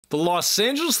The Los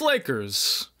Angeles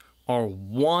Lakers are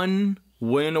one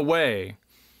win away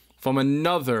from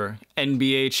another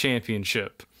NBA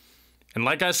championship. And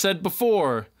like I said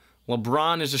before,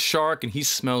 LeBron is a shark and he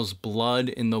smells blood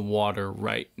in the water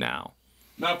right now.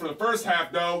 Not for the first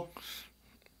half, though.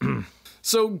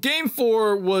 So Game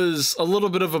 4 was a little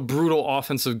bit of a brutal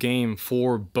offensive game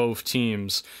for both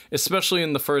teams, especially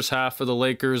in the first half for the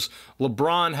Lakers.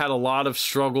 LeBron had a lot of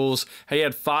struggles. He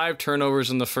had 5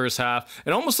 turnovers in the first half.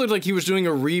 It almost looked like he was doing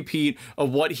a repeat of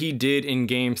what he did in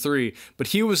Game 3, but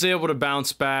he was able to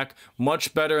bounce back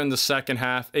much better in the second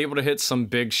half, able to hit some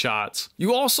big shots.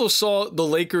 You also saw the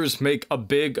Lakers make a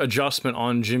big adjustment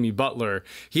on Jimmy Butler.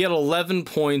 He had 11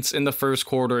 points in the first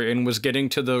quarter and was getting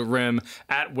to the rim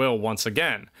at will once again.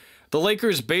 The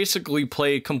Lakers basically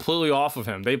played completely off of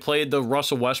him. They played the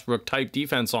Russell Westbrook type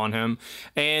defense on him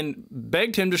and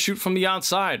begged him to shoot from the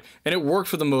outside, and it worked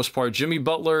for the most part. Jimmy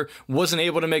Butler wasn't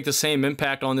able to make the same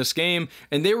impact on this game,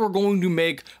 and they were going to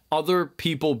make other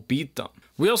people beat them.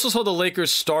 We also saw the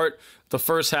Lakers start the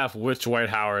first half with Dwight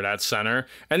Howard at center,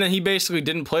 and then he basically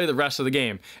didn't play the rest of the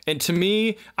game. And to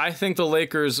me, I think the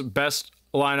Lakers' best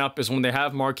lineup is when they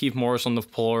have Markieff Morris on the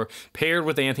floor paired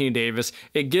with Anthony Davis.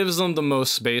 It gives them the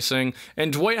most spacing,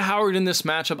 and Dwight Howard in this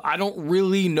matchup, I don't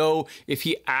really know if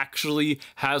he actually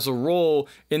has a role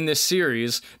in this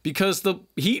series because the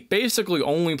Heat basically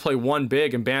only play one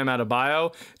big in Bam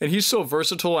Adebayo, and he's so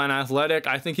versatile and athletic.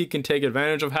 I think he can take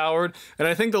advantage of Howard, and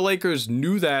I think the Lakers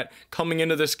knew that coming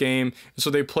into this game, so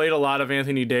they played a lot of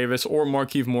Anthony Davis or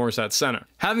Markieff Morris at center.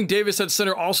 Having Davis at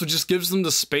center also just gives them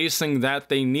the spacing that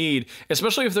they need,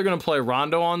 especially if they're going to play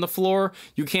Rondo on the floor.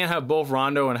 You can't have both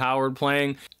Rondo and Howard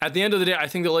playing. At the end of the day, I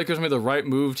think the Lakers made the right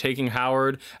move taking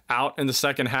Howard out in the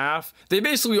second half. They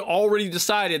basically already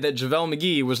decided that JaVale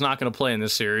McGee was not going to play in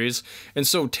this series, and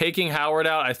so taking Howard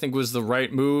out, I think, was the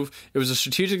right move. It was a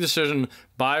strategic decision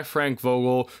by Frank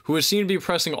Vogel, who has seemed to be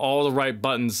pressing all the right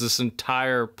buttons this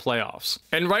entire playoffs.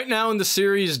 And right now in the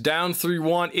series, down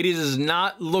 3-1, it is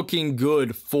not looking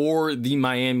good for the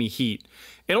Miami Heat.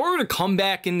 In order to come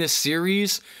back in this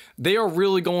series, they are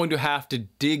really going to have to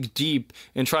dig deep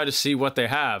and try to see what they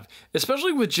have,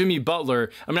 especially with Jimmy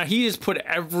Butler. I mean, he has put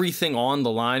everything on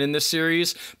the line in this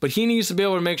series, but he needs to be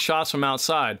able to make shots from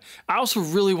outside. I also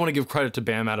really want to give credit to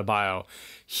Bam Adebayo.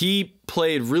 He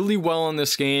played really well in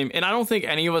this game, and I don't think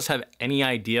any of us have any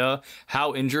idea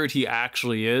how injured he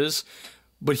actually is.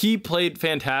 But he played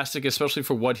fantastic, especially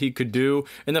for what he could do.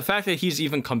 And the fact that he's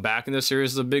even come back in this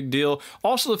series is a big deal.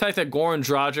 Also, the fact that Goran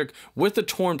Dragic, with the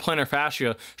torn plantar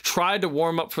fascia, tried to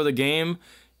warm up for the game.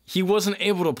 He wasn't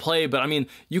able to play, but I mean,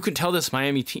 you could tell this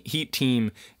Miami Heat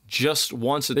team just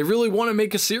wants it. They really want to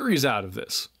make a series out of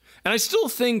this. And I still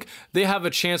think they have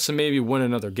a chance to maybe win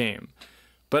another game.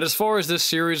 But as far as this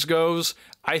series goes,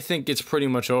 I think it's pretty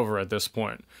much over at this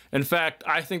point. In fact,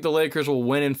 I think the Lakers will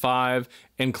win in 5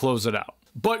 and close it out.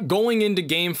 But going into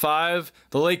Game 5,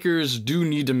 the Lakers do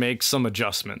need to make some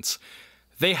adjustments.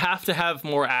 They have to have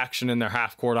more action in their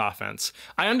half-court offense.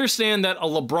 I understand that a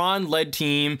LeBron-led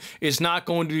team is not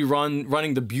going to be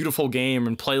running the beautiful game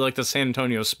and play like the San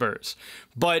Antonio Spurs.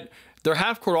 But their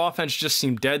half-court offense just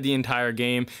seemed dead the entire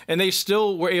game, and they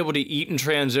still were able to eat in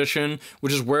transition,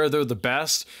 which is where they're the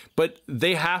best, but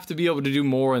they have to be able to do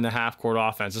more in the half-court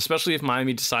offense, especially if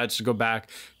Miami decides to go back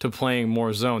to playing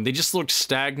more zone. They just looked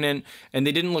stagnant, and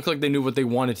they didn't look like they knew what they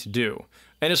wanted to do.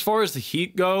 And as far as the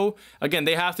Heat go, again,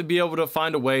 they have to be able to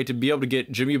find a way to be able to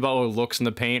get Jimmy Butler looks in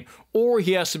the paint, or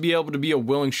he has to be able to be a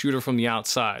willing shooter from the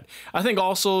outside. I think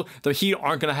also the Heat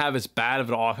aren't going to have as bad of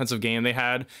an offensive game they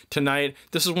had tonight.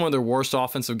 This is one of their worst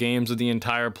offensive games of the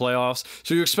entire playoffs,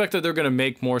 so you expect that they're going to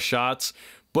make more shots,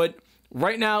 but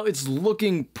right now it's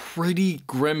looking pretty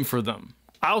grim for them.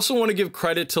 I also want to give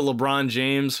credit to LeBron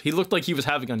James. He looked like he was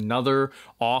having another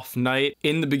off night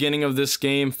in the beginning of this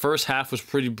game. First half was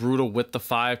pretty brutal with the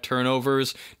 5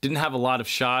 turnovers. Didn't have a lot of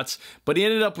shots, but he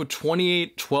ended up with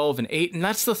 28, 12, and 8. And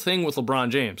that's the thing with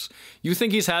LeBron James. You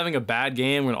think he's having a bad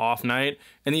game or an off night,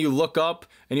 and then you look up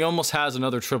and he almost has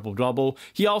another triple-double.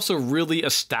 He also really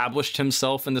established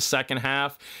himself in the second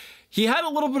half. He had a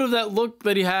little bit of that look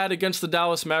that he had against the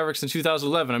Dallas Mavericks in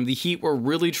 2011. I mean, the Heat were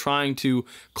really trying to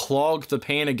clog the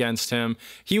paint against him.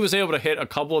 He was able to hit a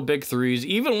couple of big threes,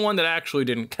 even one that actually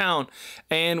didn't count,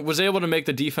 and was able to make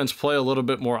the defense play a little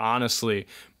bit more honestly.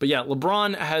 But yeah,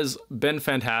 LeBron has been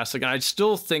fantastic, and I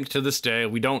still think to this day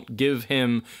we don't give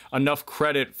him enough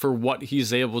credit for what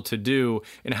he's able to do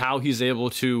and how he's able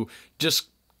to just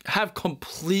have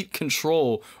complete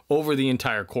control over the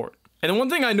entire court. And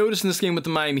one thing I noticed in this game with the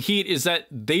Miami Heat is that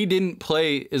they didn't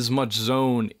play as much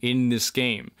zone in this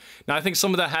game. Now, I think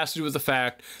some of that has to do with the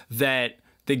fact that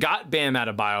They got Bam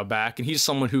Adebayo back, and he's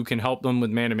someone who can help them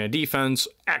with man-to-man defense,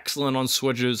 excellent on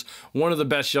switches, one of the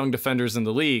best young defenders in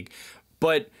the league.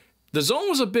 But the zone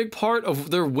was a big part of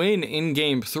their win in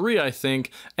Game 3, I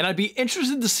think, and I'd be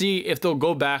interested to see if they'll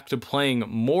go back to playing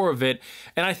more of it,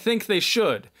 and I think they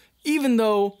should. Even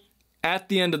though, at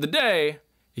the end of the day,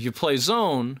 if you play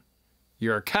zone,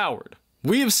 you're a coward.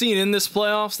 We have seen in this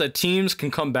playoffs that teams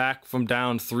can come back from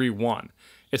down 3-1.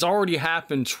 It's already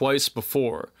happened twice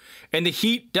before. And the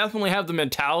Heat definitely have the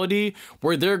mentality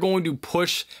where they're going to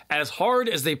push as hard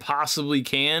as they possibly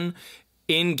can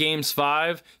in games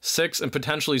 5, 6, and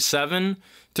potentially 7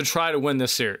 to try to win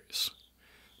this series.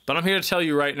 But I'm here to tell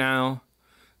you right now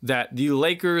that the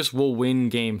Lakers will win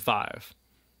game 5.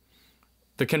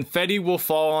 The confetti will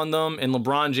fall on them, and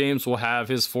LeBron James will have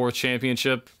his 4th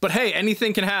championship. But hey,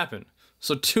 anything can happen.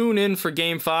 So tune in for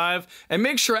Game 5, and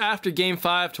make sure after Game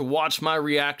 5 to watch my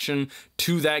reaction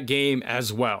to that game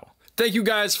as well. Thank you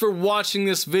guys for watching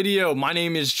this video. My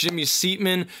name is Jimmy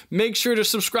Seatman. Make sure to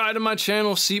subscribe to my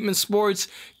channel, Seatman Sports.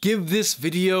 Give this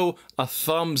video a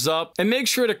thumbs up, and make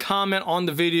sure to comment on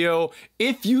the video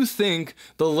if you think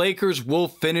the Lakers will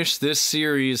finish this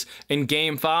series in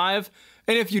Game 5.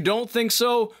 And if you don't think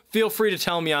so, feel free to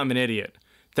tell me I'm an idiot.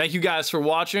 Thank you guys for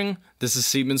watching. This is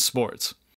Seatman Sports.